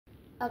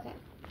Okay.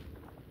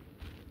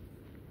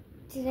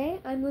 Today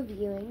I'm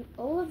reviewing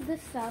all of the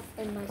stuff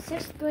in my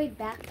 6th grade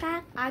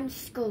backpack. I'm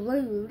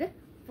screwed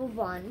for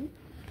one.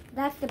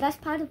 That's the best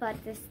part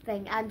about this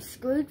thing. I'm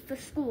screwed for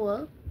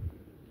school.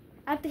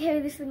 I have to carry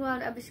this thing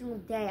around every single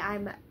day.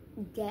 I'm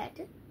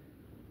dead.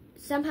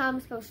 Somehow I'm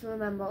supposed to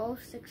remember all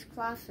 6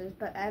 classes,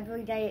 but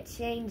every day it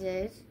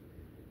changes.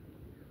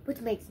 Which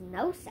makes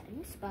no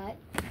sense, but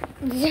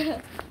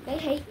they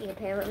hate me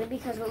apparently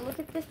because look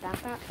at this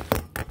backpack.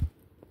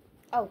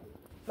 Oh,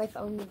 my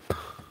phone.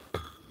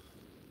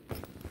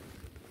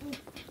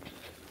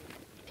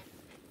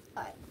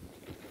 Alright.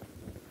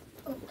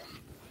 Oh.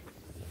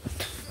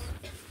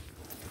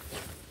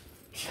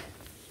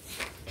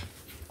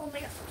 Oh my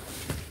god.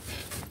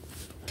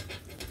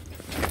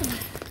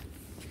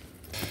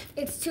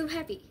 It's too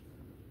heavy.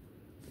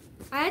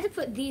 I had to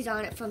put these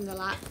on it from the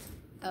lap.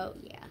 Oh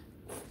yeah.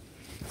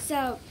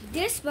 So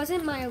this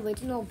wasn't my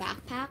original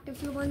backpack,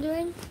 if you're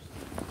wondering.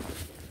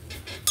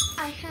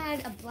 I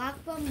had a black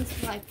one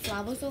with like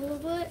flowers all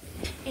over it,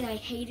 and I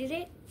hated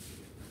it.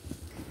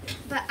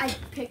 But I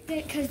picked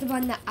it because the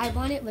one that I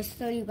wanted was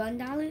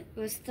 $31. It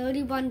was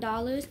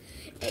 $31.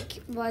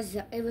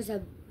 It was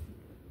a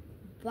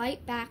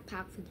white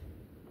backpack with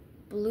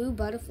blue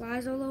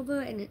butterflies all over,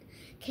 and it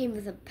came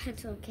with a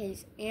pencil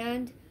case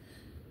and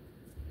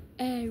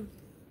a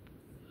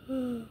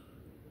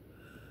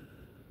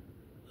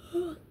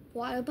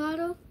water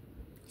bottle.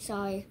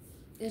 Sorry,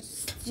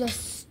 it's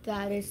just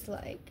that it's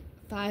like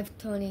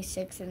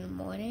 5:26 in the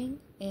morning,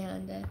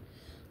 and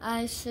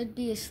I should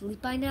be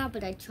asleep by now,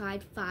 but I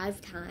tried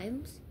 5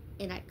 times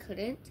and I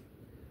couldn't.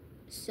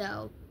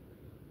 So,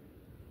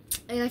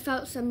 and I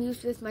felt some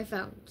use with my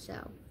phone.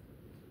 So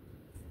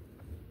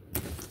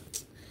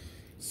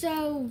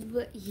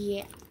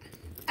yeah.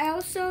 I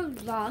also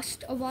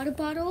lost a water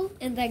bottle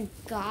and then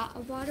got a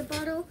water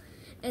bottle,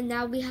 and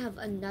now we have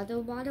another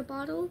water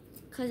bottle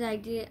because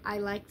I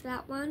liked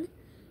that one,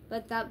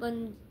 but that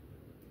one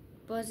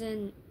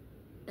wasn't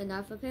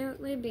enough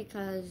apparently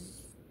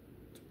because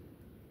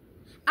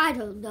I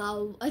don't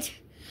know.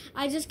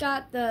 I just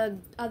got the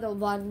other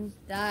one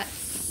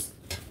that's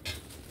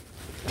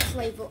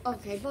flavor.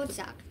 Okay, one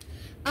sec.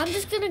 I'm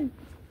just gonna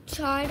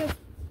try to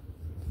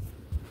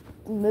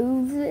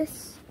move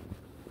this.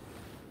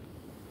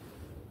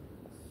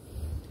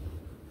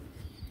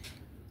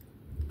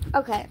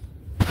 Okay,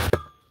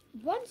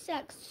 one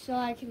sec so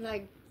I can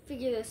like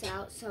figure this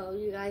out so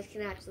you guys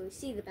can actually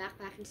see the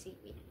backpack and see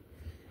me.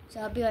 So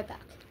I'll be right back.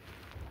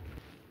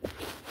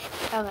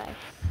 Okay,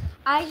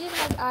 I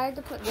had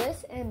to put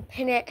this and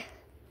pin it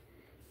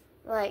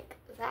like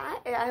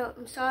that. And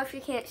I'm sorry if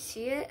you can't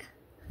see it.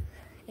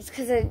 It's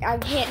because I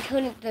can't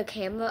turn the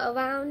camera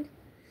around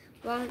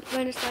when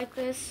it's like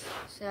this.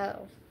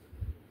 So,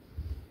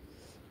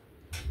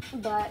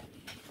 but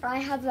I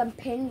have them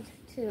pinned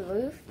to the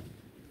roof.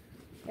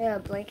 Yeah,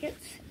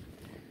 blankets.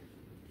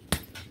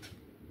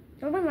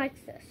 No one likes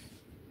this.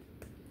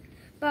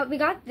 But we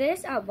got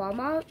this at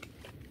Walmart,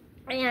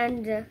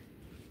 and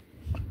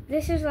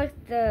this is like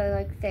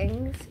the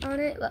things on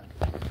it. Look,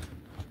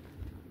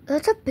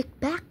 that's a big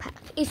backpack.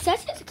 It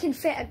says it can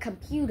fit a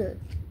computer,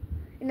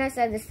 and I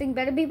said this thing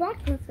better be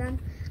waterproof then,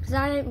 because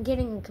I am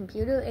getting a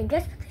computer. And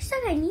guess what? They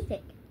said I need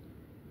it.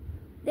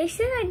 They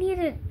said I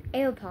needed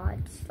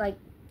AirPods, like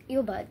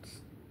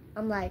earbuds.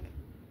 I'm like,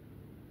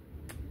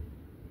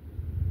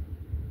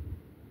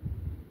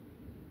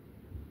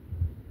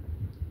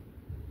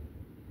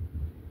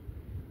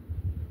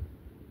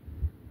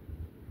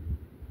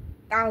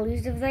 at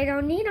least if they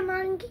don't need them,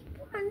 I can keep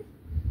one.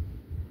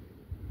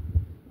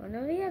 One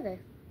or the other.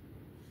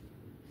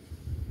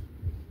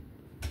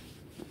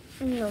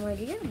 No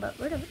idea, but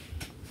whatever.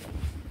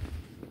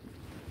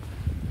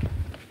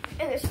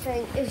 And this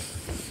thing is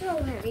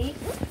so heavy.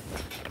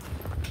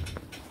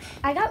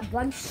 I got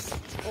one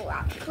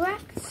strap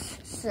correct,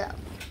 so.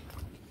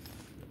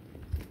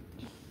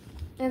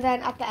 And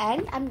then at the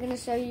end, I'm gonna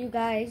show you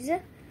guys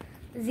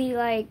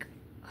the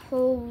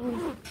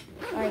whole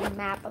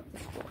map of the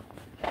school.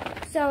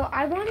 So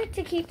I wanted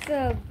to keep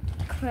the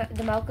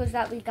markers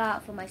that we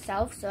got for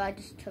myself, so I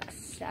just took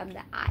some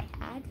that I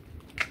had.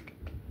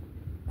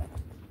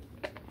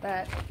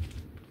 But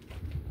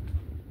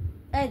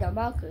hey, the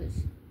markers.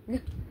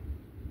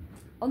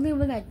 Only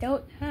one I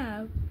don't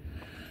have.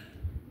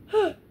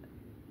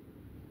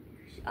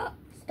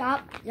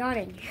 Stop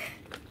yawning.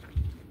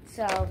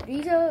 So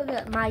these are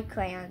my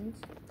crayons,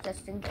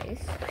 just in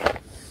case.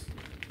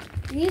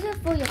 These are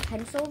for your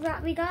pencils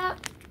that we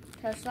got.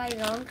 So slide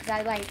it on, because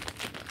I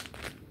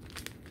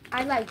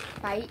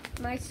bite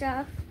my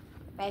stuff.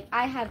 Like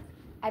I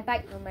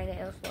bite with my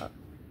nails. Look,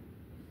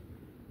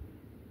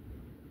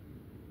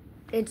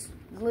 it's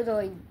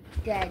literally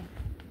dead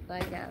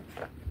right now.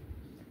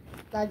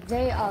 Like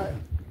they are.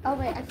 Oh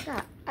wait, I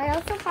forgot. I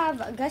also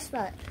have, guess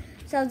what?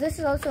 So this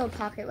is also a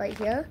pocket right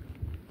here,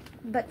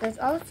 but there's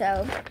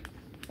also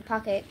a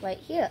pocket right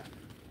here.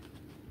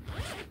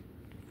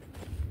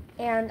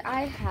 And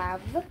I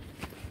have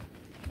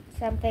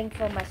something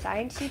for my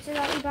science teacher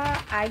that we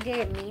bought. I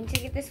didn't mean to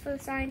get this for the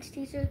science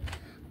teacher,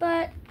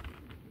 but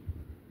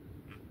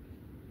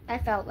I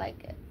felt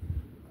like it.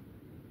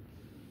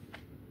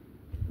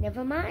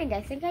 Never mind.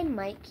 I think I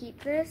might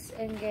keep this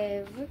and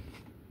give...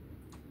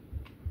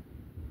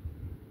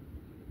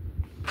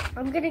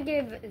 I'm going to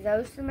give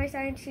those to my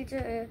science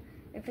teacher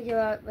and figure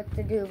out what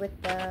to do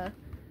with the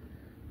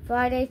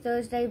Friday,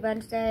 Thursday,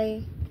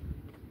 Wednesday,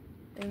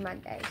 and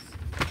Mondays.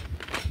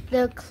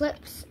 The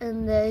clips,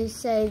 and they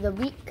say the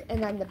week,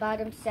 and then the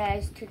bottom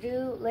says to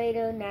do,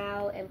 later,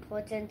 now,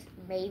 important,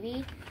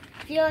 maybe.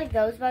 I feel like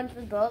those ones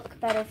would look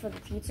better for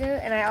the teacher,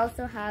 and I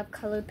also have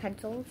colored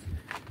pencils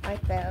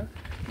right there.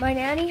 My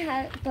nanny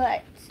had,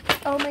 but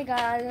oh my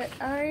god,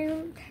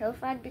 I'm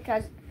terrified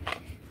because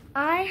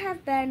I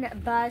have been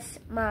bused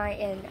my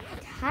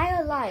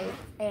entire life,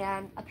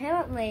 and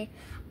apparently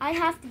I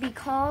have to be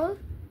called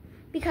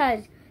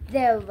because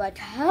their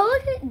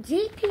retarded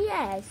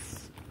GPS.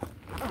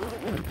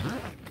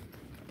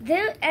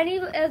 Any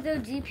other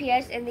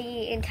GPS in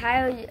the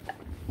entire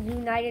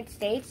United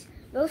States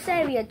will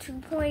say we are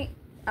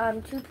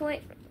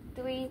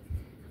 2.3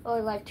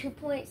 or like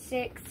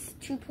 2.6,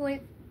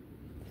 2.5,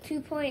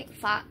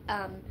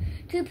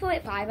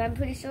 2.5. I'm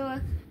pretty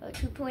sure, or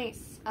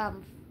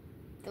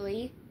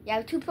 2.3.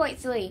 Yeah,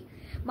 2.3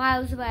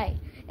 miles away,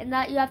 and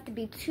that you have to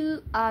be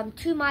 2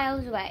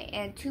 miles away,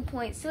 and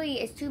 2.3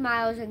 is 2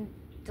 miles and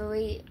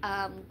 3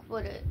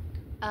 quarter,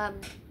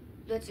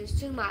 which is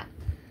 2 miles.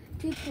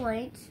 2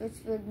 points,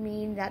 which would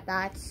mean that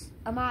that's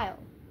a mile,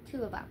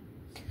 2 of them.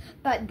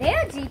 But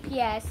their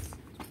GPS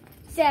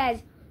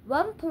says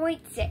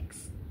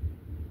 1.6.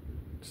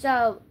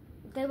 So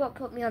they won't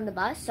put me on the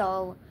bus,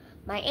 so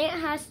my aunt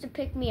has to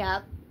pick me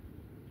up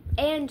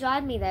and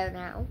drive me there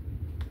now.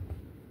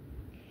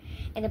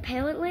 And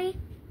apparently,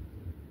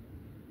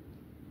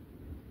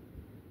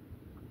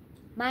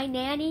 my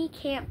nanny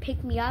can't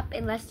pick me up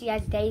unless she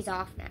has days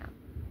off now.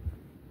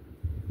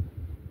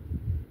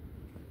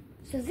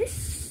 So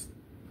this...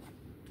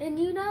 And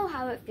you know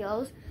how it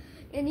feels,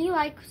 and you you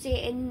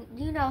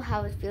know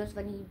how it feels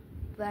when you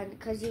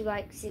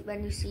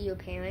see your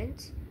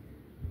parents,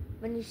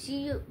 when you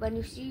see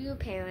your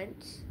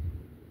parents,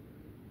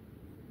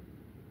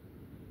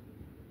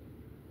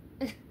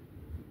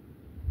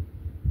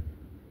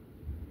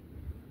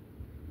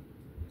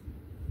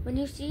 when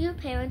you see your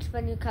parents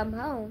when you come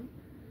home,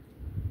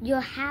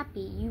 you're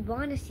happy, you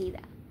want to see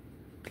them.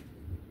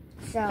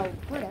 So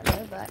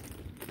whatever, but.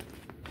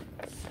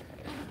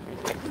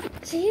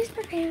 See, here's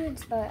my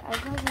parents, but I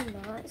probably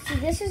not. See,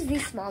 this is the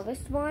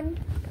smallest one.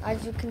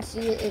 As you can see,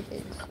 it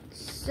is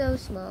so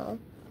small.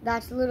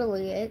 That's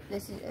literally it.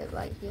 This is it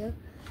right here.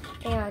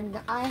 And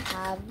I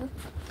have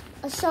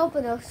a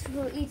sharpener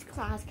for each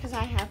class because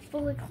I have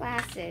 4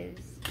 classes.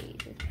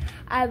 Jesus.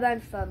 I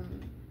went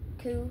from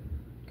 2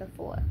 to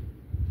 4.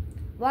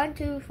 1,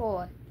 2,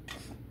 4.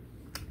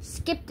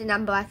 Skipped a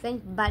number, I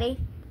think, buddy.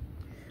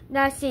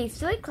 Now, see,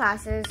 3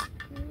 classes.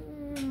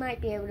 Might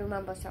be able to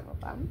remember some of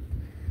them.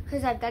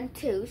 Because I've done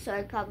 2, so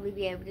I'd probably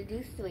be able to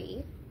do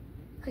 3.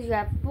 Because you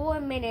have 4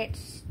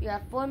 minutes. You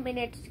have 4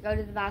 minutes to go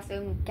to the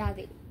bathroom,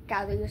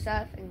 gather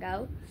yourself, and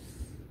go.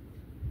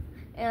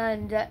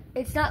 And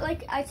it's not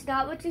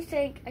what you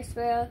think. I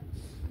swear.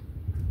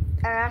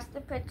 I asked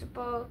the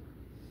principal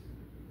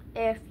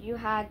if you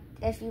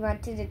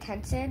went to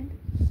detention,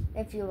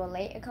 if you were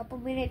late a couple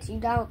minutes. You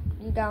don't.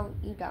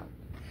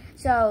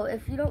 So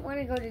if you don't want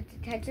to go to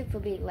detention for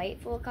being late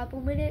for a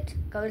couple minutes,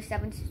 go to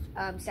Seven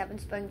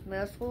Springs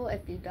Middle School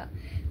if you don't.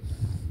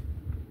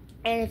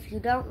 And if you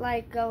don't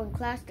like going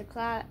class to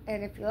class,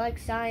 and if you like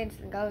science,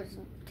 then go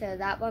to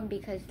that one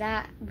because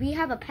we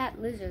have a pet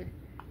lizard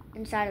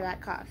inside of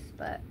that class.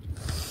 But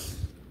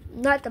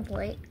not the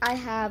point. I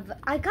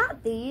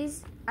got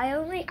these. I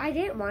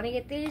didn't want to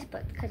get these,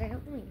 but because I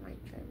don't really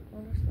like them,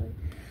 honestly.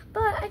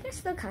 But I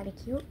guess they're kind of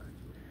cute.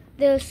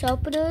 They're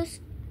sharpeners,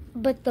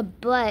 but the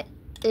butt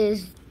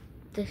is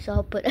the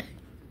sharpener.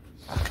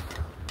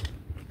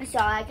 So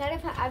I've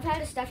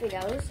had a stuffy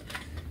nose,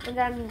 and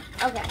then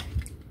okay,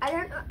 I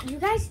don't know. You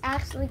guys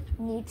actually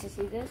need to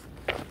see this.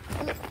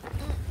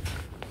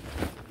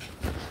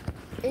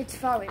 It's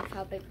falling.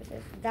 How big it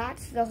is?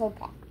 That's the whole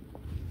pocket.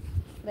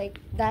 Like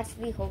that's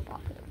the whole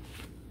pocket.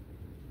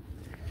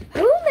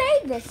 Who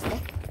made this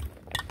thing?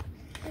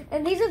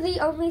 And these are the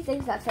only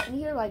things that fit in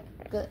here. Like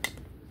good.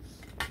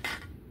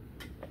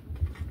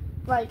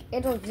 Like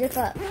it'll zip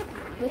up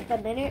with a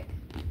minute.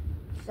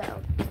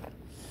 So,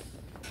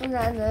 and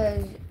then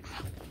there's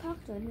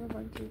pockets in here.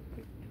 1, 2,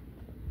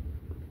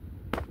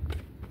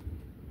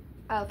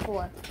 3.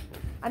 4.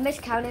 I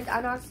miscounted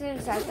on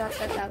accident, so I thought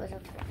that was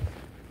okay.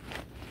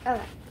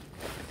 Okay.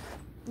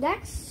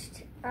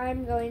 Next,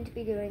 I'm going to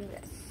be doing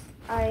this.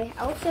 I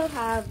also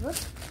have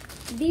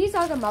these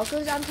are the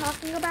markers I'm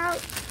talking about.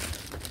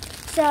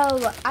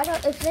 So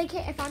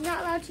if I'm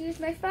not allowed to use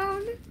my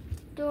phone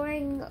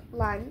during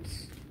lunch,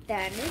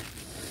 then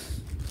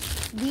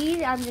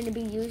these I'm going to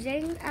be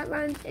using at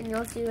lunch, and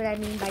you'll see what I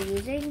mean by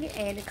using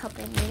in a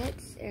couple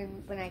minutes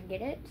and when I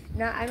get it.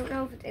 Now, I don't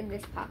know if it's in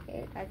this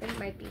pocket. I think it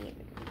might be in a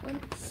different one.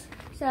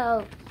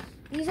 So,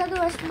 these are the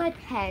rest of my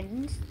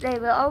pens. I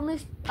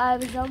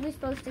was only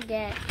supposed to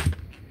get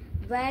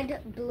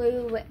red,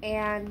 blue,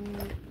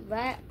 and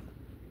red,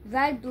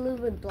 blue,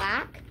 and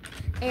black.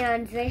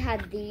 And they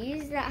had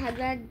these that had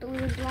red, blue,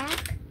 and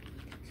black.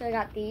 So I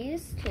got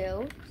these too.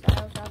 So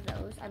I also have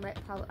those. I might,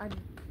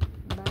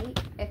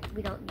 if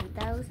we don't need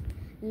those,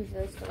 use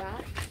those for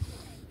that.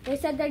 They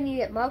said they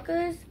needed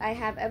markers. I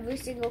have every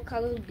single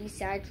color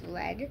besides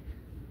red.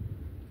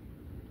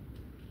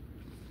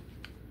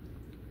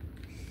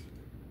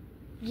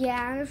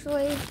 Yeah,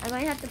 honestly, I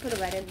might have to put a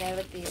red in there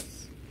with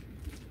these.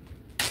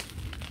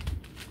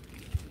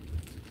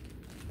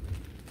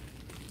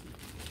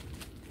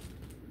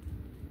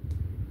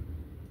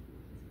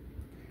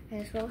 I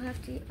just won't have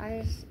to,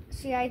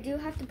 I do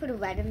have to put a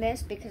red in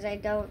this because I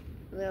don't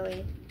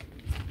really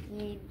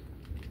need,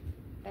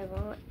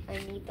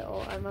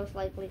 I'm most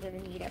likely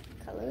going to need a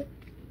color.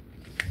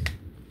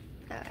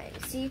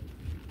 Alright, see?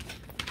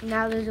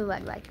 Now there's a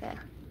red right there.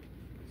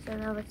 So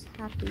now it's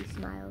happy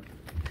smile.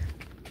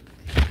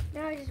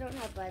 Now I just don't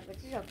have red, which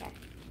is okay.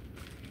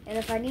 And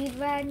if I need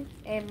red,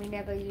 and we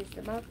never use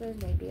the markers,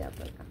 maybe I'll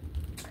bring them.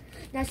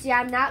 Now see,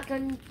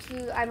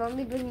 I'm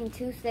only bringing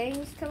 2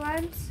 things to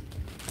lunch,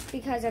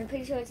 because I'm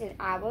pretty sure it's an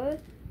hour.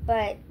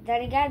 But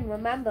then again,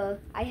 remember,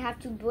 I have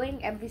to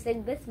bring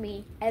everything with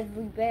me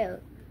everywhere.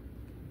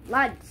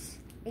 Lunch,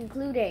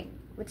 including,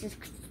 which is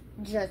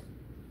just...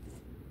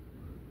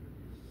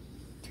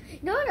 You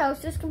know what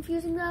else is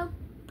confusing though?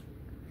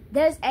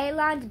 There's A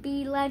lunch,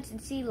 B lunch,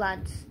 and C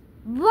lunch.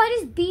 What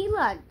is B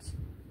lunch?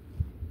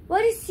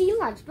 What is C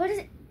lunch?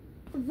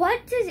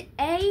 What does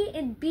A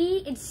and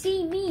B and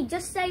C mean?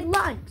 Just say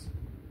lunch.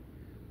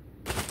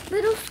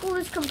 Middle school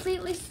is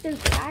completely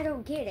stupid. I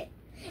don't get it.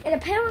 And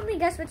apparently,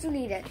 guess what you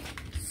needed?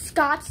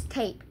 Scotch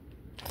tape.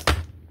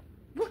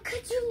 What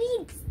could you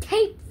need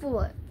tape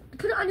for? To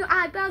put it on your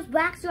eyebrows?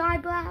 Wax your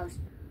eyebrows?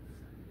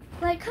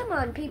 Like, come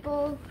on,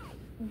 people.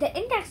 The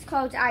index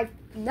cards I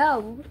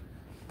know,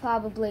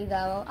 probably,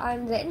 though.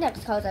 The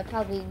index cards I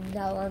probably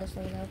know,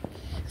 honestly, though.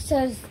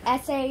 Says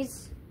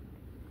essays.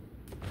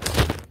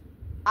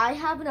 I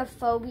have a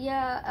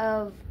phobia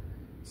of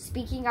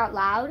speaking out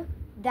loud.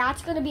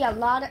 That's going to be a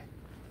lot of...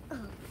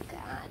 Oh,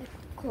 God.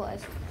 Of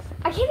course.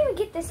 I can't even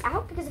get this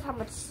out because of how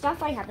much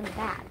stuff I have in the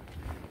bag.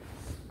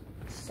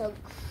 So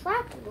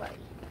crappily.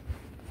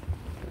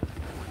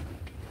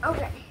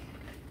 Okay.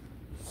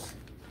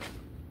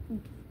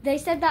 They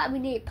said that we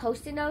need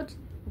Post-it notes.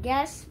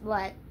 Guess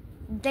what?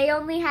 They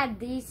only had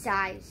these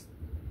size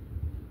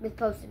with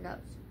Post-it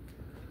notes.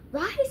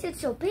 Why is it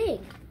so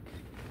big?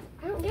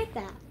 I don't get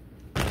that.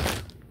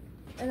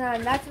 And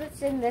then that's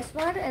what's in this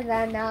one. And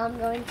then now I'm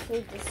going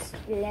to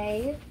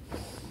display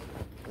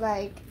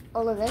like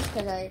all of this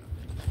because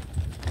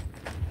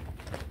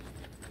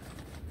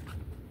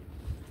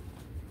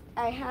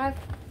I have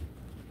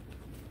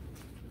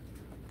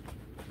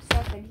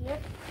stuff in here.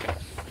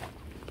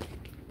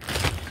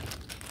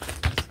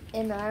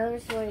 And I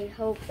honestly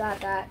hope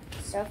that that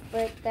stuff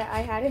break that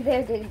I had in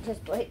there didn't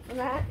just break from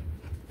that.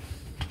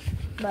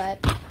 But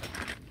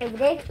if it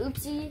did,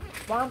 oopsie,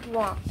 womp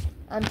womp.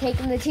 I'm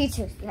taking the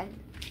teachers then.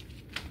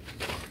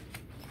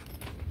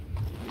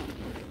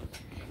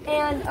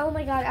 And oh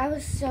my god, I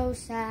was so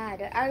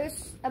sad. I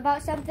was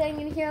about something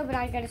in here, but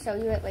I gotta show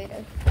you it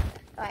later.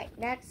 Alright,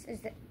 next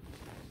is the...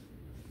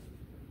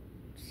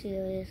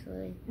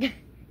 Seriously.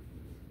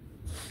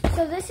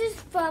 So this is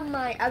from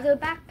my other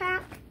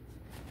backpack.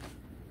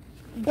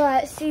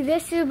 But see,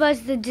 this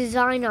was the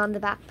design on the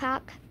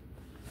backpack.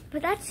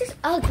 But that's just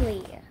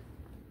ugly.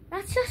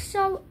 That's just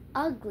so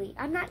ugly.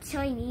 I'm not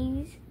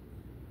Chinese.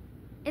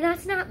 And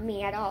that's not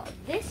me at all.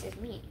 This is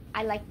me.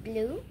 I like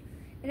blue.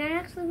 And I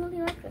actually really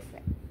like this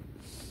thing.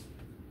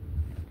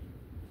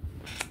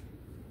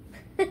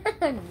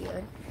 I'm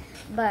weird.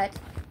 But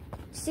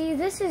see,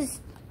 these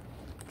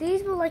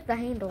were like the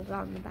handles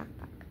on the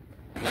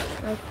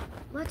backpack. Like,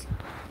 what?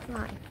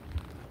 Why?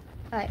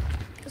 Alright,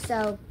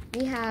 so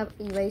we have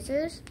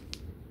erasers.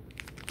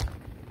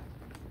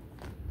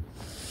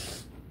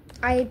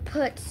 I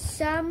put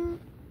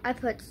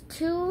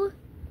 2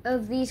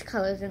 of these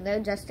colors in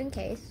there just in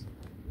case.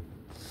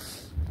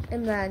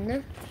 And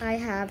then I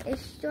have a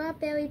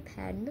strawberry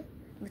pen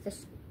with a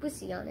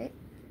squishy on it.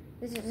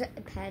 This is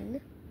a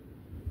pen.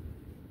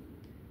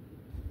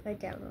 Right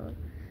down on.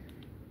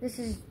 This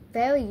is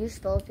very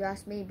useful if you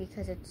ask me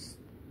because it's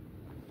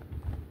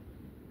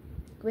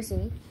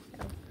squishy.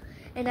 So.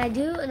 And I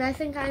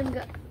think I'm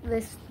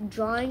with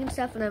drawing and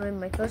stuff when I'm in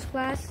my first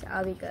class,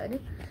 I'll be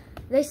good.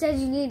 They said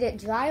you needed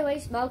dry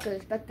erase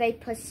markers, but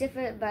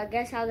but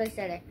guess how they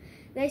said it?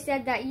 They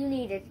said that you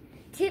needed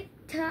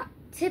tip-top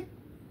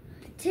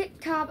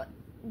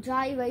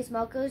dry erase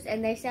markers,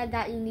 and they said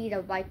that you need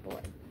a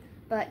whiteboard.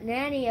 But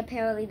Nanny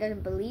apparently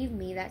doesn't believe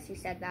me that she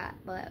said that,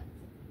 but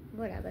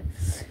whatever.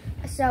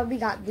 So we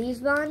got these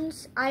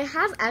ones. I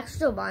have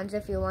extra ones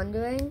if you're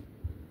wondering,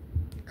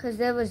 because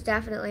there was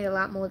definitely a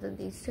lot more than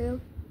these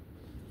 2.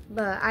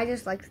 But I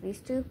just liked these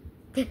 2.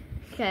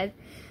 Because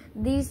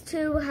these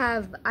 2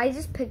 I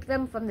just picked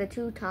them from the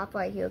 2 top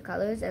right here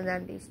colors, and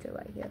then these 2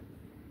 right here.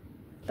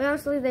 But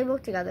honestly, they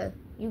work together.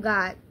 You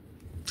got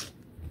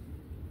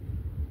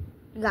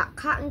You got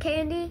cotton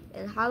candy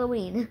and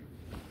Halloween.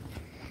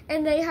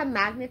 And they have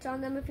magnets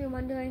on them if you're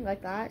wondering,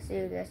 like that. So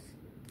you just...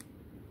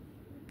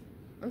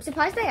 I'm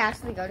surprised they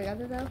actually go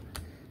together though.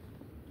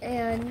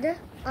 And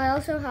I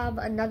also have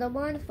another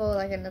one for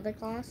like another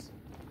class.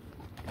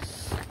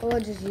 Or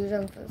just use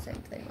them for the same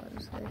thing,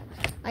 honestly.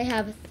 I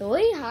have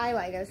 3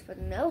 highlighters for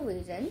no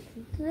reason.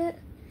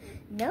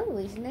 No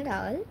reason at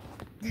all.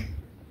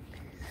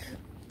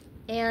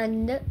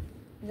 And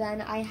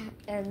then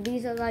and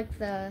these are like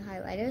the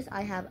highlighters.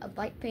 I have a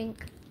bright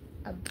pink,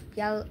 a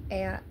yellow,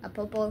 and a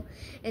purple.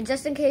 And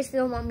just in case they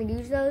don't want me to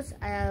use those,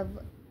 I have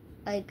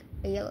like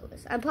a yellow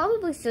list. I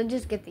probably should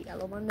just get the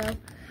yellow one though.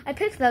 I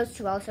picked those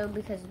 2 also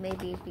because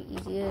maybe it'd be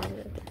easier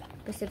to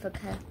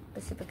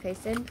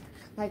specification.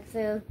 Like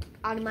the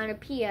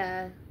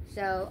onomatopoeia.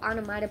 So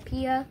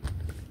onomatopoeia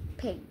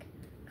pink.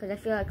 Because I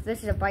feel like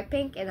this is a bright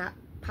pink and that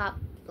pop,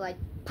 like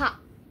pop,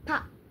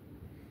 pop.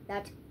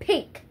 That's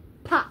pink,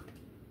 pop.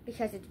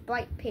 Because it's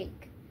bright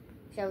pink.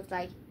 So it's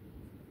like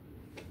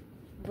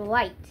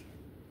bright.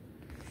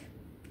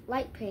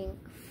 Light pink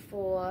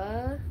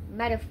for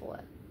metaphor.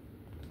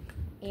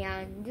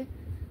 And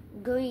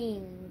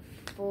green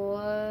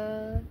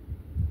for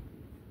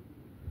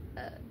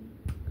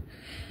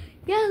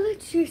yeah,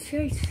 let's just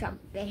say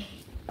something.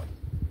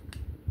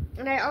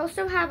 And I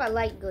also have a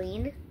light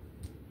green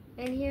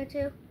in here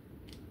too.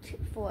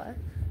 4.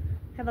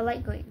 Have a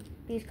light green.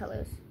 These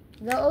colors.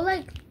 They're all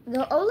like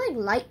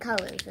light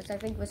colors, which I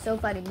think was so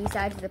funny.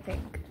 Besides the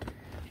pink,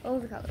 all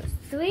the colors.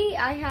 3.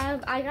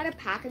 I got a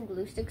pack of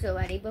glue sticks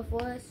already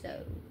before,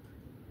 so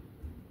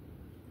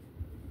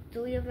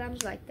 3 of them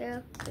right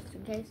there, just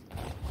in case.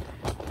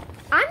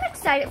 I'm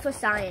excited for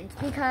science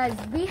because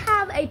we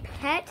have a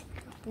pet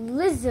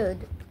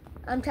lizard.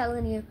 I'm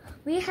telling you,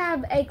 we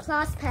have a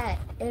class pet,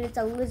 and it's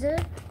a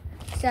lizard.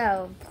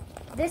 So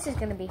this is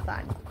gonna be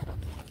fun,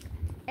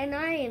 and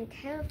I am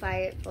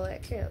terrified for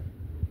it too.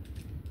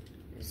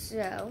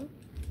 So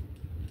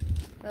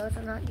those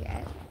are not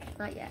yet.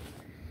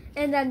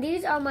 And then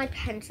these are my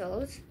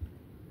pencils,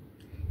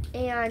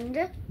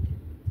 and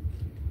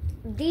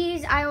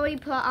these I already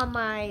put on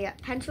my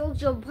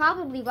pencils. You're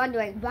probably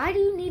wondering, why do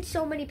you need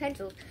so many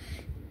pencils?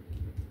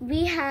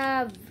 We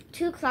have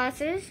 2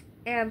 classes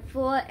and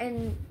 4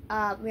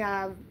 we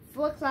have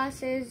 4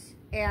 classes,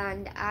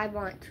 and I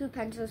want 2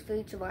 pencils for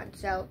each one.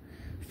 So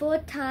 4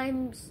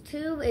 times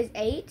 2 is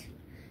 8.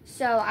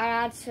 So I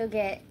had to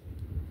get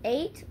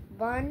 8.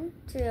 1,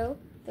 2,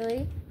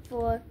 3,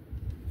 4,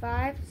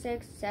 5,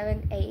 6,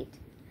 7, 8.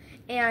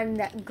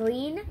 And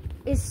green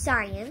is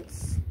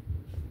science.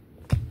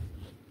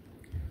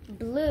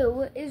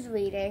 Blue is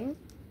reading.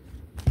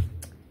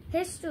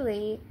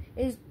 History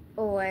is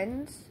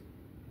orange.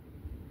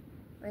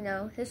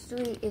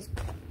 History is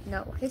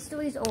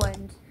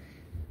orange.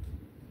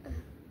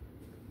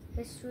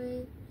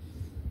 History.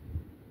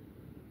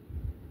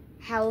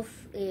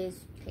 Health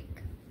is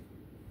pink.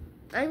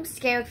 I'm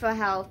scared for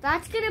health.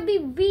 That's gonna be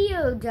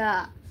weird.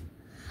 I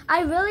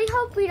really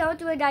hope we don't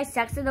do a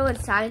dissection or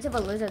science of a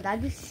lizard.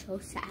 That'd be so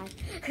sad.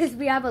 Because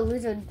we have a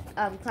lizard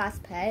class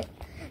pet.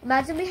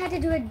 Imagine we had to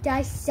do a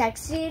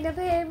dissection of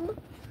him.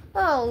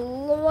 Oh,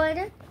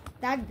 Lord.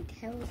 That'd be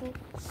terrible.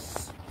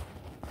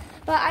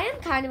 But I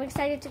am kind of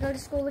excited to go to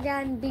school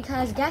again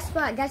because guess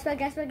what?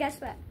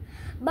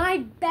 My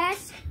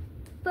best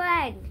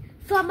friend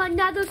from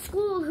another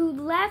school who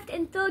left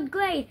in 3rd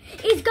grade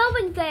is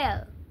going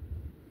there.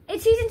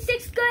 It's he's in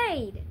 6th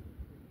grade.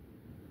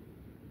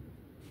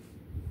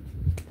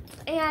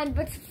 And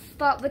what's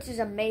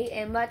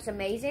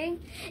amazing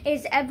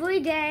is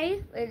every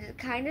day, it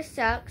kind of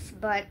sucks,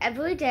 but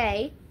every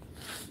day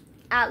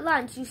at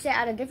lunch you sit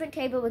at a different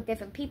table with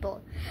different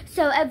people.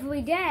 So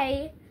every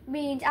day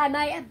means I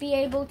might be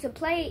able to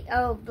play,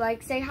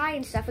 like say hi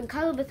and stuff and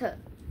cuddle with her.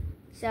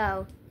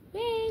 So,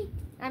 yay!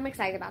 I'm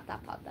excited about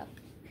that part though.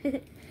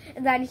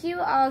 And then here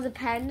are the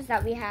pens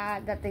that we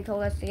had that they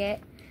told us to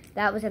get.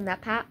 That was in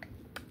that pack.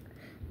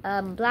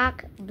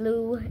 Black,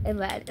 blue, and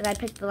red. And I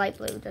picked the light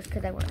blue just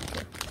because I wanted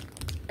to.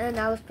 And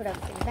now let's put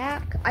everything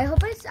back. I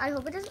hope it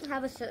doesn't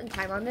have a certain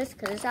time on this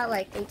because it's at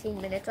like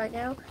 18 minutes right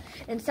now.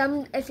 And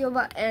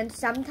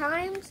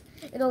sometimes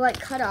it'll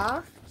like cut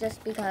off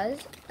just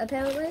because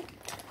apparently.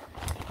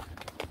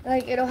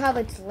 Like it'll have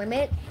its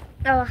limit.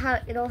 It'll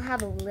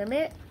have a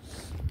limit.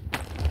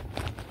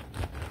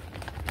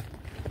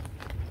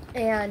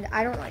 And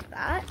I don't like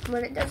that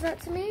when it does that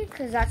to me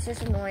because that's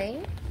just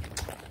annoying.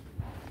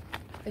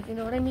 Like, you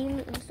know what I mean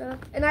and stuff.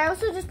 And I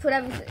also just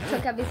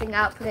took everything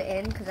out, put it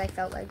in because I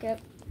felt like it.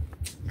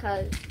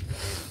 Because,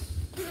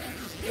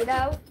 you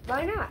know,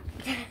 why not?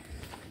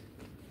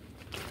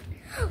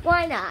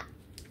 Why not?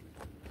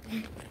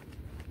 You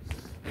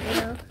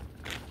know?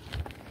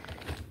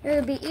 It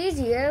would be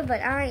easier,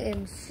 but I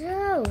am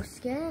so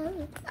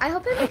scared. I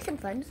hope I make some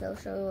friends though,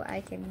 so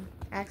I can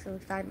actually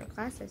find my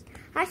classes.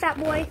 Hi, fat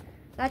boy.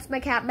 That's my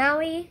cat,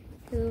 Maui,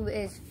 who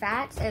is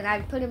fat, and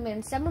I've put him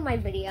in some of my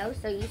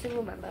videos, so you should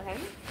remember him.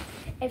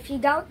 If you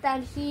don't,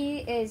 then he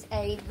is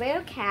a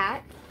rare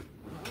cat,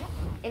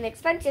 an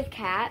expensive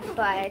cat,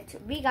 but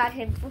we got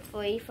him for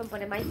free from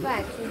one of my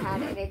friends who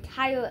had an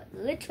entire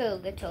little,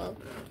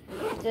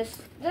 let's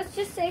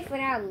just say for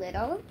now,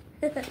 little.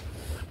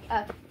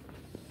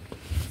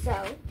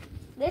 So,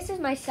 this is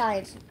my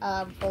science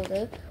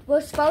folder.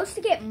 We're supposed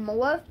to get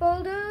more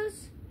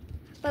folders,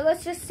 but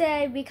let's just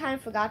say we kind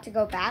of forgot to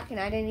go back, and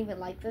I didn't even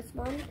like this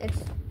one. It's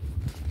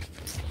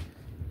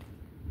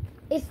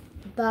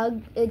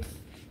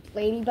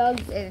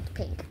ladybugs, and it's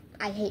pink.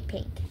 I hate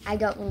pink. I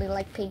don't really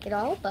like pink at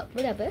all, but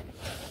whatever.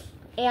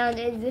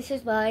 And this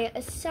is my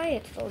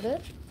science folder.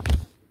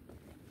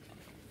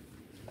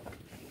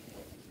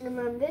 And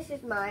then this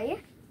is my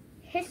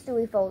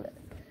history folder.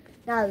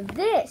 Now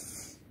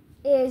this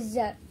is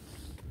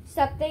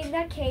something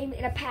that came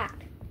in a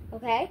pack,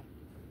 okay?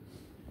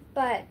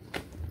 But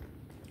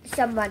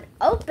someone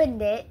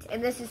opened it,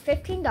 and this is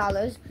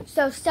 $15,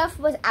 so stuff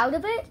was out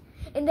of it,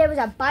 and there was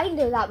a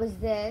binder that was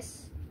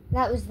this,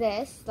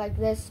 like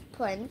this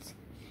print,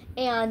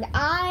 and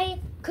I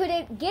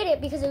couldn't get it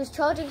because it was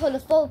charging for the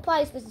full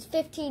price, which is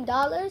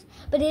 $15,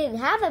 but it didn't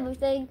have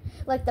everything,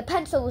 like the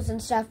pencils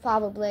and stuff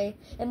probably,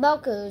 and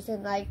markers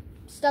and like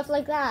stuff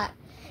like that.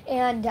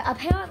 And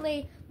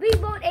apparently we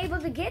weren't able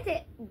to get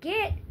it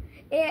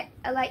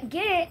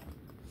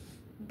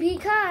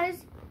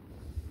because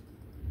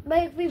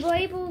like we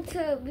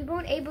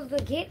weren't able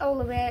to get all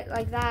of it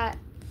like that.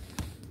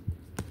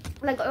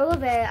 Like all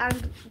of it, I'm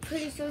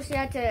pretty sure she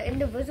had to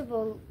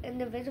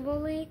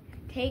individually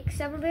take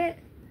some of it,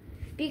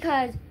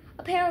 because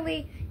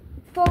apparently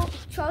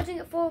charging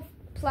it full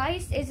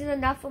price isn't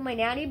enough for my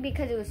nanny,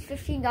 because it was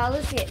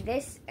 $15 to get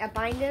this, a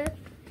binder,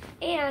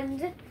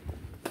 and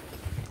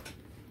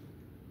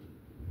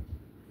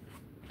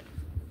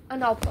a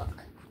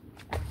notebook.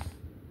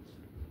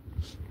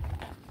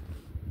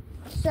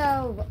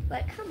 So,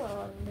 like, come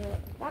on,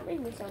 that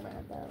made me so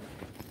mad though.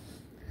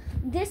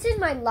 This is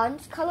my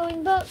lunch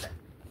coloring book.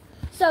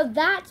 So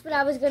that's what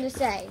I was gonna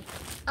say.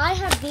 I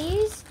have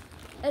these,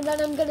 and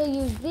then I'm gonna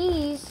use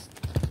these.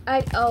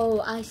 I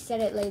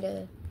said it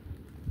later.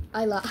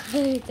 I lied.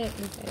 I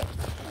said it.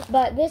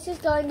 But this is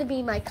going to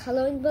be my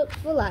coloring book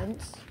for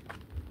lunch.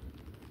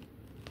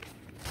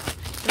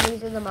 And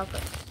these are the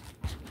markers.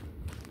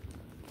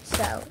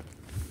 So,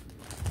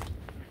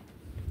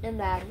 and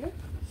then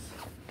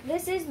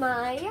this is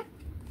my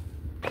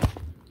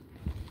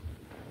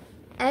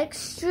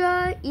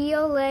extra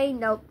ELA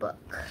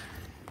notebook.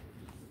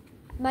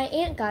 My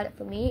aunt got it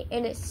for me,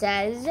 and it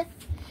says,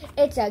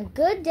 "It's a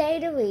good day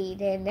to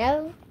read," and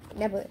it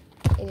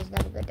is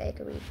never a good day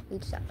to read.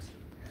 Read sucks.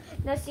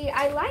 Now see,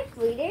 I like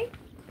reading,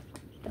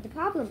 but the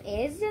problem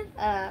is,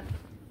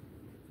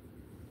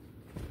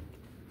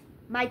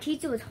 my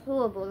teacher was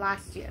horrible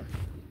last year.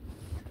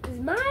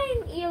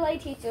 My ELA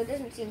teacher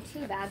doesn't seem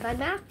too bad. My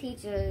math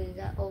teacher is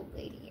an old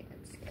lady, and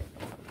I'm scared.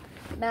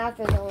 Math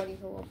is already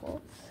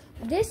horrible.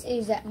 This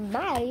is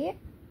my...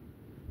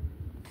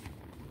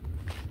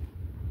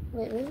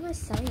 Wait, where's my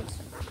science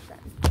notebook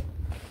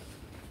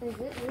then?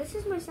 This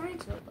is my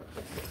science notebook.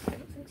 I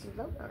don't think she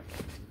wrote on it.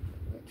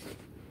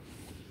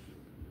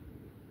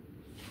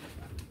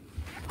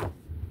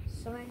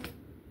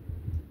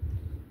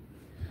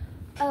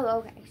 Oh,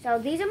 okay. So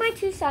these are my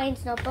two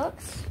science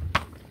notebooks,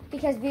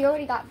 because we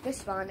already got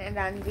this one, and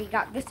then we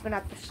got this one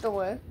at the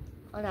store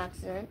on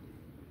accident.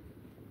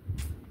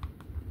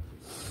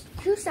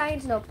 Two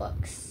science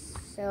notebooks.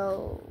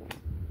 So,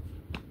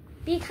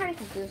 be kind of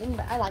confusing,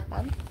 but I like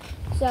them.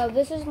 So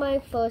this is my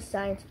first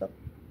science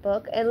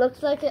book. It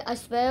looks like I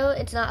swear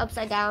it's not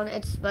upside down.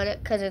 It's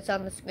because it's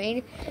on the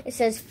screen. It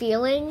says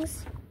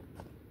feelings.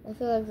 I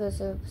feel like this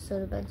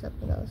should have been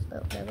something else,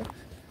 but whatever.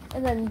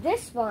 And then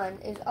this one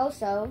is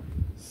also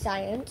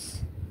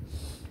science.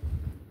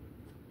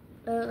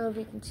 I don't know if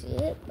you can see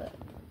it, but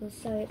there's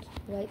science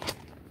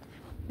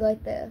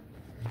right there.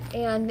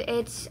 And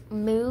it's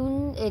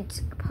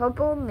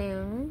purple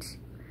moons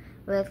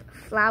with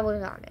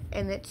flowers on it,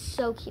 and it's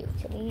so cute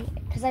to me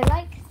because I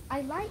like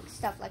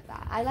stuff like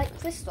that. I like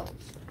crystals,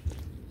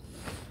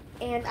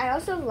 and I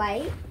also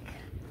like.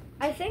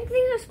 I think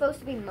these are supposed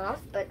to be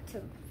moths, but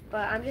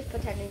I'm just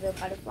pretending they're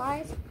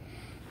butterflies.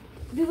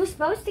 We were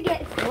supposed to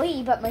get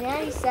 3, but my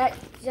nanny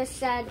just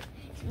said,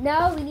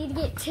 no, we need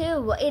to get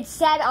 2. It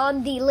said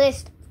on the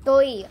list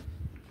 3.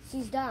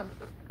 She's dumb.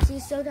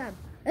 She's so dumb.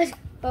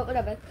 But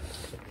whatever.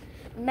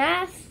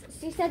 Math.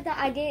 She said that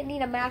I didn't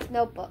need a math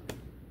notebook.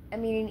 I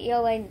mean, an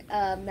ELA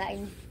an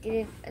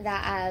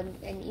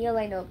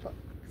ELA notebook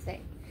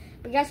thing.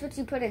 But guess what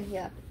you put in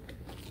here?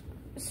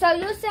 So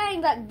you're saying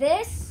that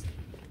this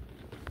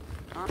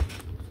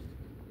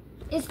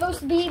is supposed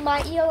to be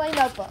my ELA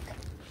notebook?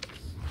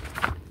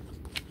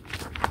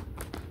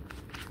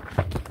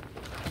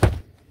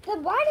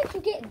 Then why did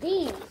you get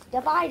these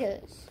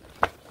dividers?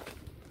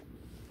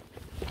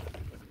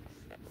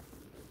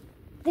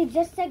 They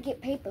just said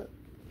get paper.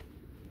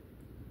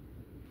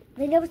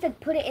 They never said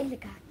put it in the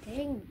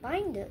goddamn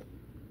binder.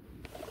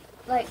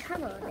 Like,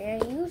 come on,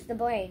 man, use the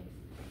brain.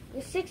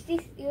 You're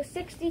 63,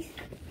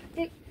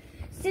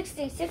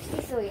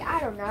 I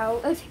don't know.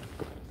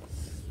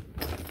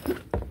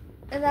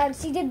 And then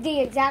she did the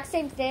exact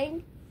same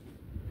thing,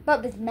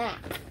 but with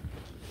math.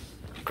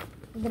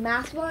 The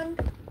math one,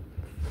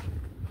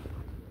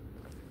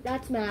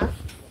 that's math.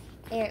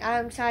 And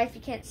I'm sorry if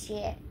you can't see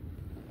it,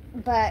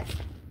 but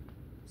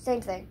same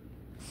thing.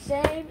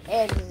 Same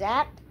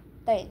exact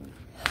thing.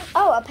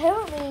 Oh,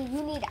 apparently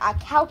you need a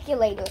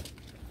calculator.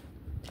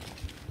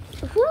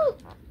 Who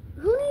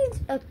needs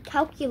a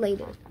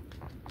calculator?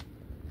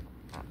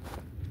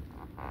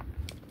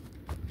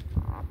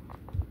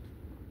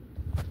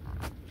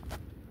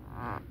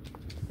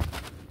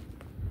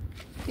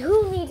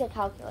 Who needs a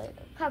calculator?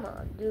 Come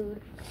on,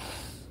 dude.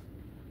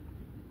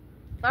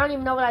 I don't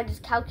even know what I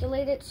just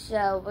calculated,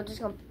 so we're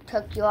just going to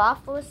take you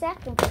off for a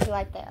sec and put you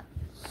right there.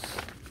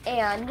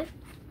 And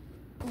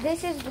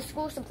this is the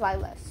school supply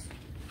list.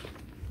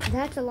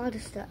 That's a lot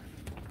of stuff.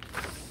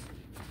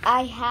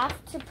 I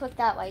have to put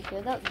that right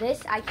here, though.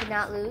 This I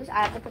cannot lose.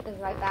 I have to put this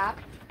right back.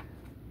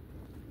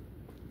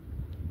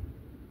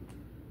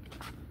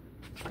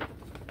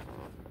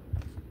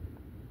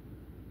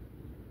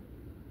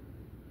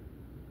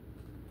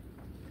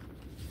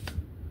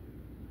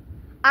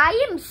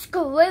 I am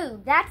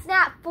screwed. That's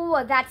not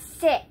 4, that's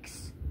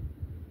 6.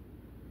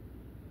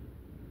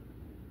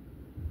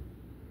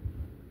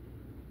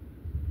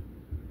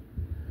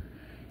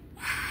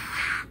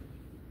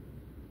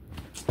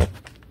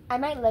 I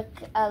might look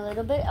a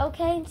little bit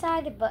okay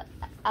inside, but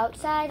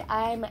outside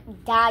I'm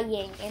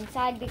dying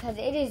inside because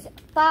it is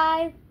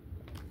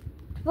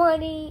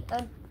 5:20.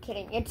 I'm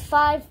kidding. It's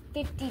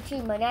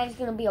 5:52. My nan's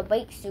going to be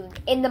awake soon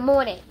in the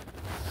morning.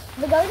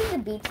 We're going to the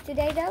beach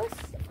today, though,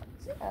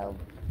 so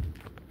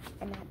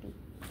I'm happy.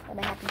 I'm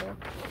a happy girl.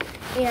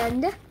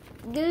 And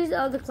these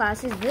are the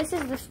classes. This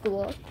is the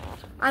school.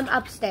 I'm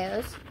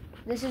upstairs.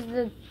 This is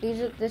the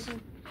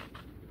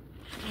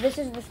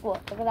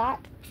school. Look at that.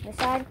 This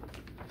side.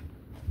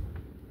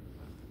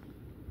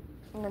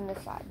 And then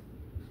this side.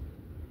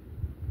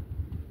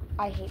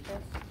 I hate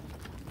this.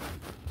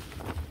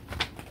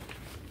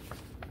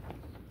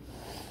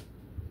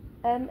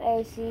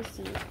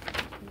 M-A-C-C.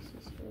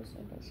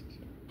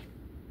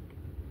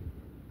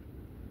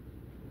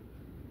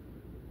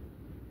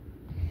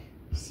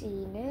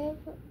 See,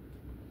 never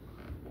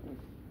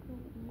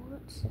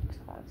want 6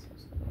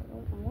 classes.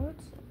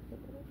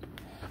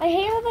 I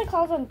hate how they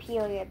call them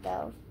period,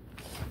 though.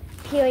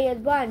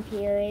 Period 1,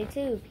 period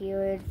 2,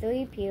 period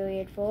 3,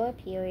 period 4,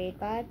 period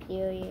 5,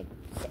 period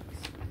 6.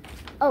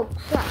 Oh,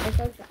 crap, I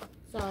said that.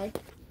 Sorry.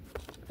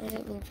 I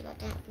didn't mean for that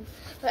to happen.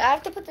 But I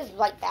have to put this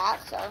right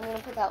back, so I'm going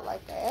to put that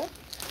right there.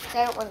 So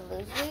I don't want to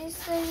lose these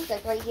things.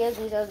 Like right here,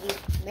 these are the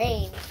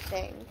main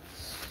things.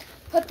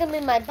 Put them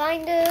in my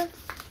binder.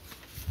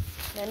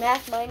 My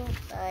math binder.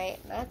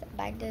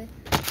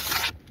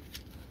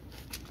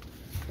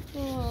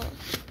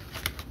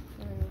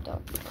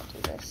 Don't do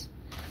this.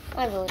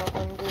 I really don't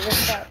want to do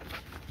this, but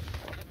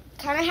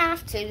kind of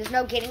have to. There's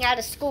no getting out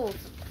of school.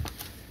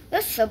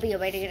 There'll still be a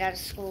way to get out of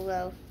school,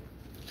 though.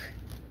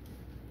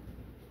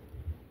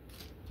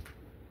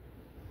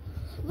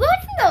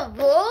 What in the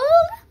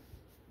world?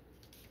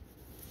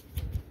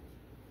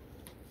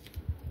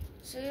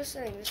 So you're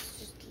saying this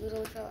just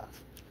literally fell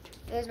off?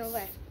 There's no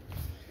way.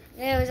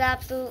 There was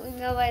absolutely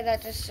no way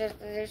that this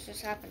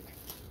just happened.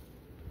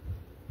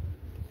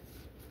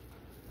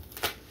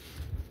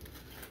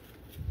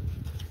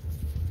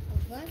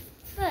 What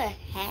the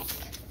heck?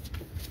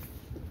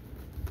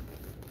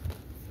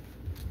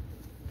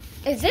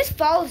 If this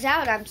falls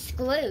out, I'm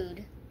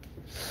screwed.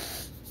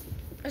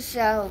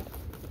 So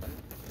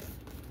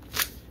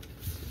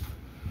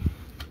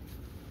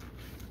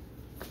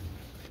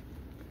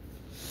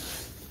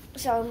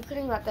I'm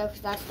putting that there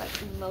because that's like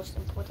the most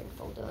important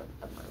folder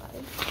of my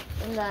life.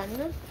 And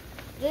then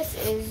this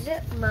is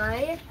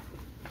my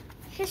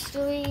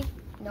history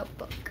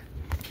notebook.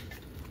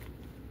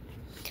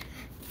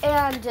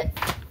 And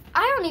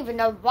I don't even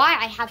know why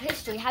I have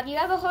history. Have you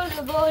ever heard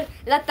of the word,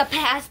 let the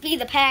past be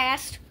the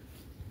past?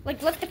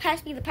 Like, let the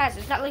past be the past.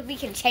 It's not like we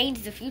can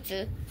change the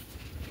future.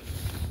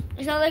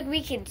 It's not like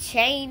we can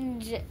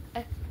change...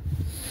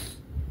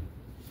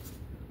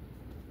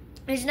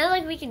 It's not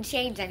like we can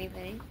change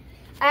anything.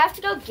 I have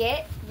to go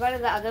get one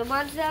of the other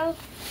ones, though.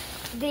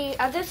 The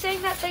other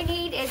thing that they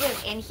need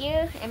isn't in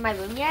here, in my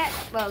room yet.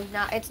 Well,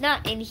 it's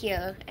not in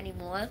here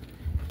anymore.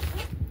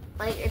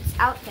 Like, it's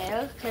out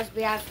there, because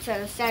we have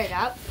to set it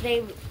up.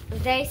 They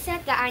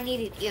said that I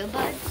needed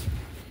earbuds.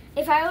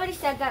 If I already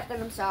said that,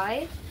 then I'm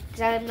sorry.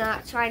 Because I'm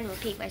not trying to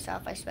repeat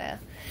myself, I swear.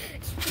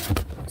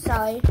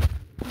 Sorry.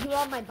 You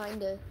are my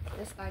binder,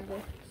 this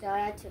binder. So I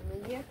had to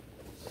move you.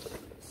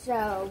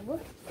 So,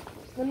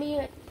 let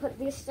me put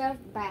this stuff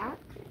back.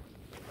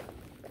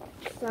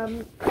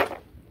 Some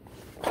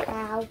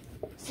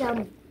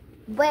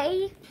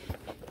way.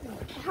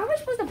 How am I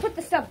supposed to put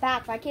the stuff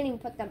back if I can't even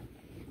put them,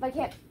 if I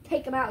can't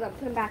take them out and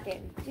put them back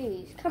in?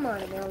 Jeez, come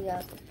on,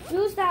 Amelia.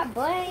 Use that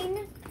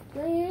brain.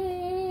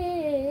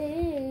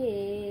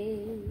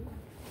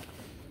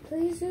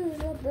 Please use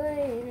your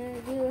brain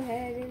and go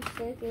ahead and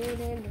stick it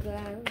in the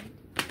ground.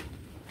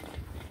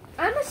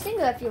 I'm a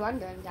singer, if you're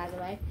wondering, by the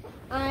way.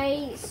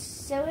 I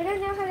still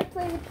don't know how to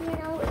play the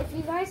piano. If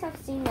you guys have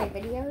seen my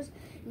videos,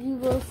 you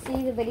will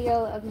see the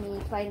video of me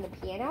playing the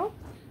piano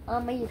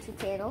on my YouTube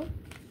channel.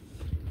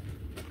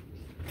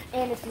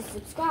 And if you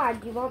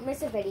subscribe, you won't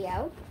miss a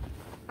video.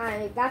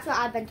 That's what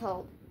I've been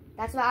told.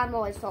 That's what I'm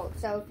always told.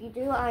 So if you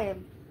do, I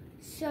am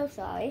so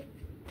sorry.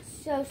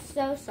 So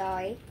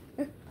sorry.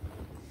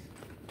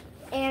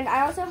 And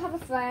I also have a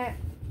friend,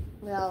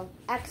 well,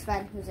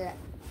 ex-friend who's a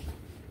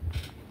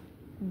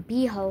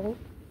b-hole.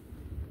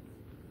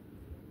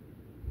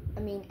 I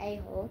mean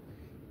a-hole.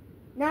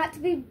 Not to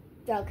be,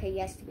 okay,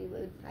 yes, to be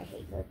rude. I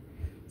hate her.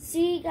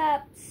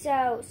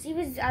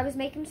 I was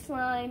making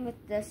slime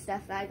with the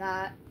stuff that I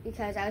got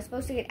because I was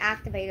supposed to get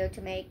activator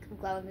to make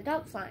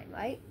glow-in-the-dark slime,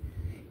 right?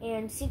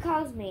 And she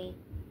calls me,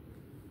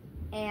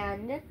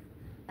 and,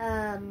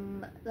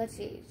 let's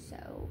see,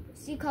 so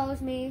she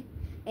calls me,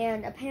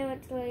 and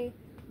apparently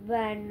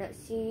when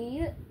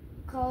she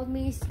called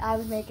me, I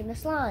was making the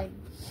slime.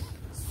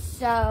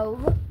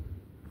 So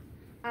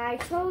I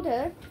told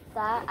her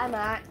that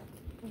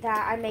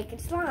I'm making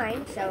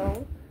slime,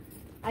 so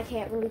I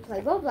can't really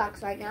play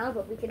Roblox right now,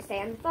 but we can stay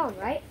on the phone,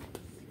 right?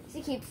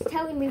 She keeps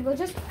telling me, well,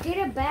 just get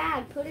a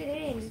bag, put it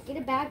in. Just get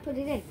a bag, put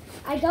it in.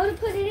 I go to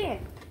put it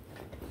in,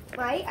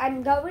 right?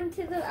 I'm going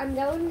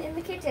in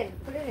the kitchen,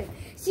 put it in.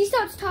 She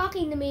starts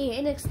talking to me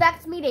and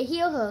expects me to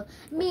hear her,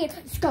 me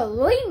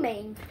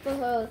screaming for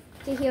her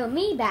to hear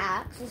me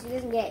back, so she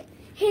doesn't get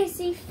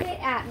hissy fit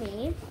at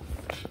me,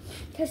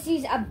 because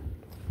she's a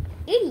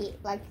idiot.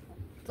 Like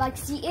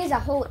she is a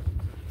whole,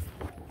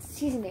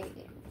 she's an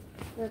idiot.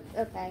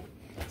 Okay.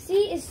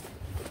 She is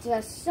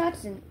just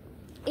such an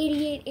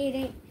idiot. It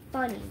ain't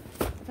funny.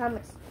 How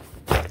much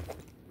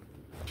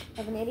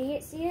of an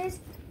idiot she is,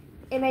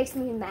 it makes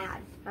me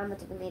mad how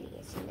much of an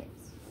idiot she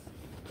is.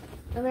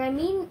 And when I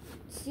mean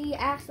she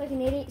acts like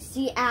an idiot,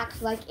 she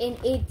acts like an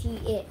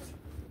idiot.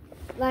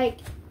 Like,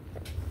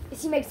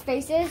 she makes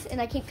faces,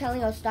 and I keep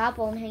telling her stop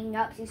while I'm hanging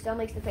up. She still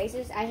makes the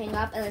faces. I hang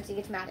up, and then she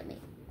gets mad at me.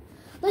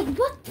 Like,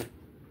 what?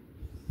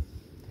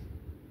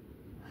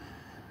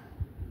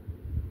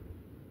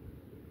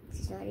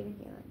 She's not even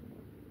here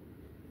anymore.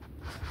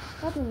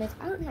 Problem is,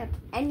 I don't have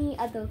any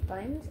other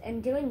friends,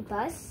 and doing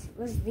bus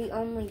was the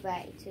only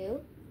way,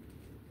 too.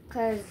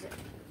 Because,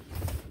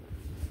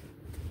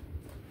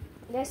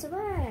 guess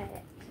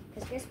what?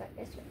 Because guess what?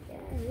 Yeah,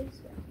 guess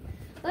what?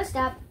 Bus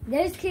stop,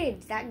 there's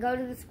kids that go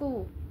to the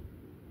school.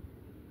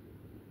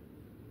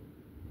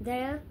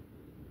 There.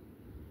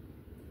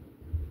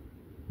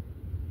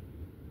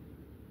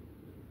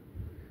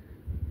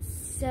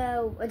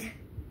 So,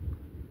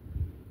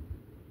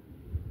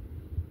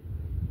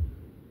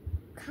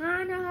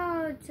 kind of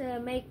hard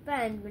to make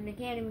friends when they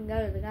can't even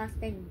go to the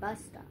goddamn bus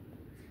stop.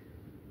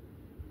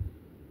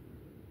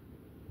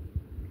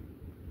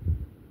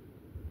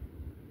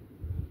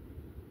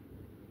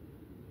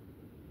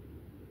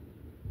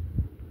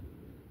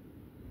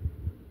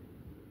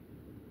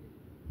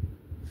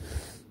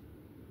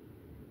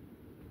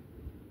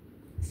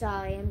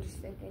 Sorry, I'm just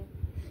thinking.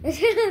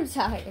 I'm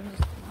sorry, I'm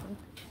just thinking.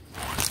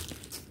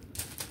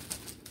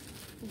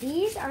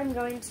 These I'm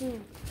going to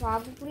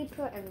probably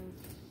put in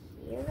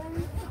here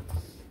then.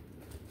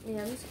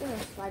 Yeah, I'm just going to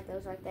slide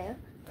those right there.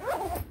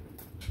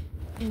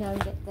 And now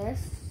get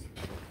this.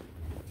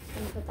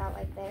 And put that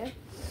right there.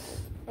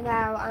 And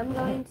now I'm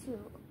going to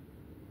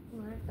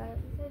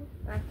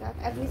mark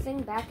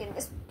everything back in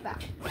this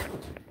bag.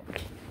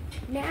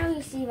 Now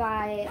you see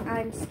why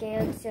I'm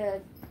scared to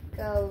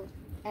go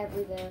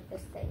everywhere with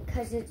this thing,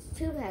 because it's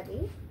too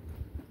heavy.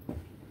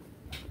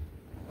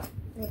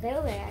 And if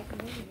they're there, I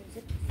can use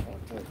it there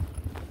too.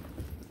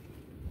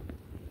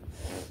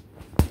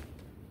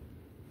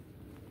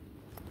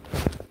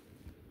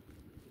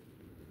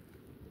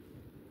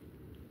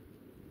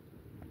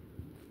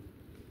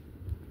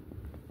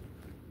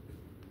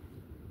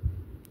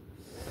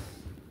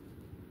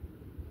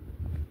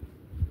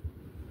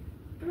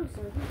 I'm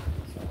sorry.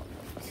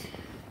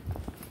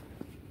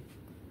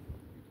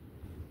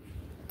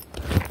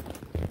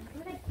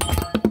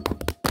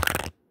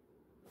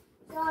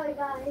 Sorry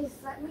guys,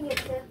 let me get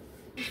this.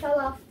 I fell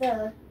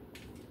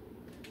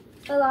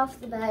off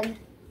the bed.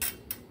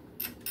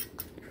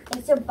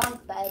 It's a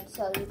bunk bed,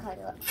 so you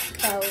kind of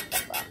fell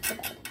off the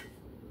bed.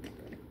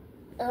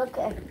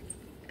 Okay.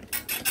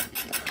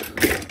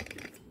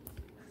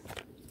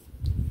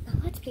 Now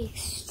let's be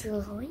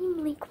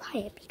extremely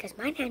quiet because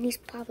my nanny's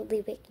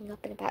probably waking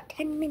up in about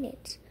 10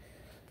 minutes.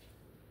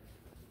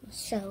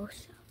 So.